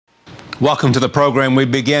Welcome to the program. We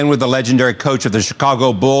begin with the legendary coach of the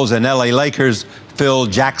Chicago Bulls and LA Lakers, Phil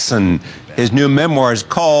Jackson. His new memoir is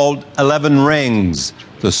called 11 Rings,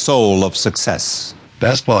 The Soul of Success.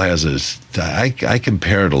 Basketball has I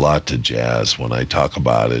compare it a lot to jazz when I talk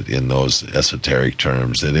about it in those esoteric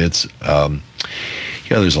terms. That it's,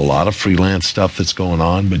 there's a lot of freelance stuff that's going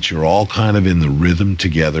on, but you're all kind of in the rhythm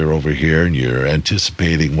together over here, and you're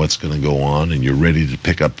anticipating what's going to go on, and you're ready to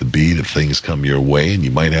pick up the beat if things come your way, and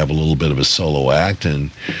you might have a little bit of a solo act,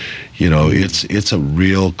 and it's a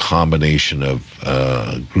real combination of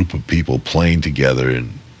a group of people playing together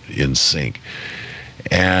in sync.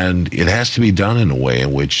 And it has to be done in a way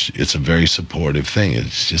in which it's a very supportive thing.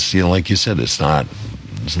 It's just, like you said, it's not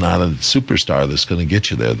a superstar that's going to get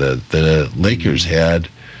you there. The Lakers had,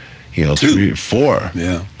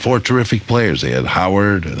 four terrific players. They had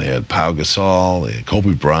Howard, and they had Pau Gasol, they had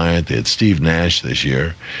Kobe Bryant, they had Steve Nash this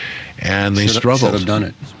year, and they struggled. Should have done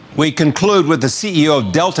it. We conclude with the CEO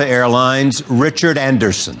of Delta Airlines, Richard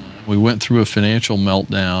Anderson. We went through a financial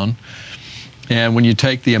meltdown. And when you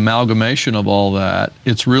take the amalgamation of all that,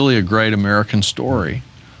 it's really a great American story.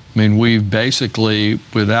 I mean, we've basically,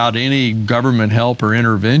 without any government help or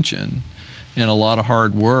intervention and a lot of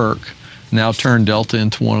hard work, now turned Delta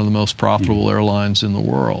into one of the most profitable airlines in the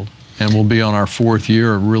world. And we'll be on our fourth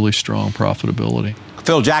year of really strong profitability.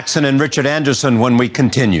 Phil Jackson and Richard Anderson when we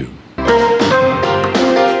continue. From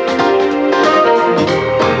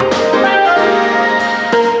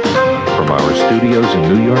our studios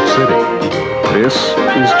in New York City, this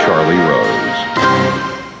is Charlie Rose.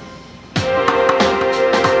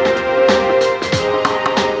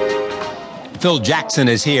 Phil Jackson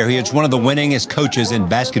is here. He is one of the winningest coaches in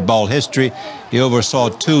basketball history. He oversaw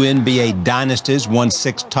 2 NBA dynasties, won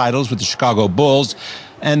 6 titles with the Chicago Bulls,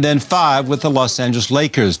 and then 5 with the Los Angeles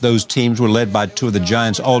Lakers. Those teams were led by 2 of the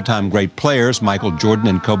Giants' all-time great players, Michael Jordan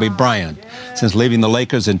and Kobe Bryant. Since leaving the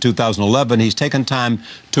Lakers in 2011, he's taken time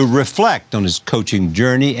to reflect on his coaching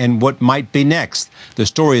journey and what might be next. The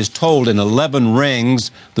story is told in 11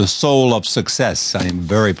 Rings, The Soul of Success. I am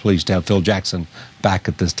very pleased to have Phil Jackson back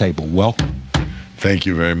at this table. Welcome. Thank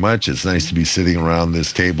you very much. It's nice to be sitting around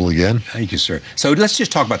this table again. Thank you, sir. So let's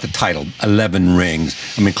just talk about the title, 11 Rings.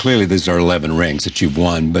 I mean, clearly these are 11 rings that you've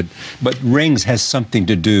won, but rings has something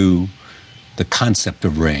to do, the concept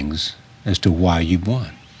of rings, as to why you've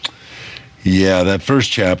won. Yeah, that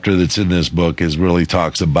first chapter that's in this book really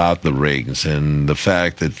talks about the rings and the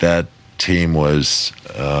fact that team was,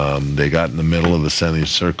 they got in the middle of the center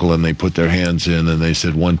circle and they put their hands in and they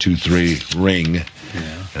said, 1, 2, 3, ring.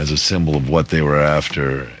 Yeah. As a symbol of what they were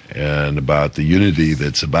after and about the unity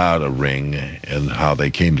that's about a ring and how they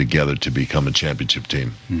came together to become a championship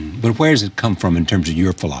team. But where does it come from in terms of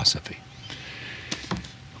your philosophy?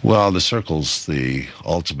 Well, the circle's the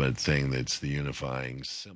ultimate thing that's the unifying symbol.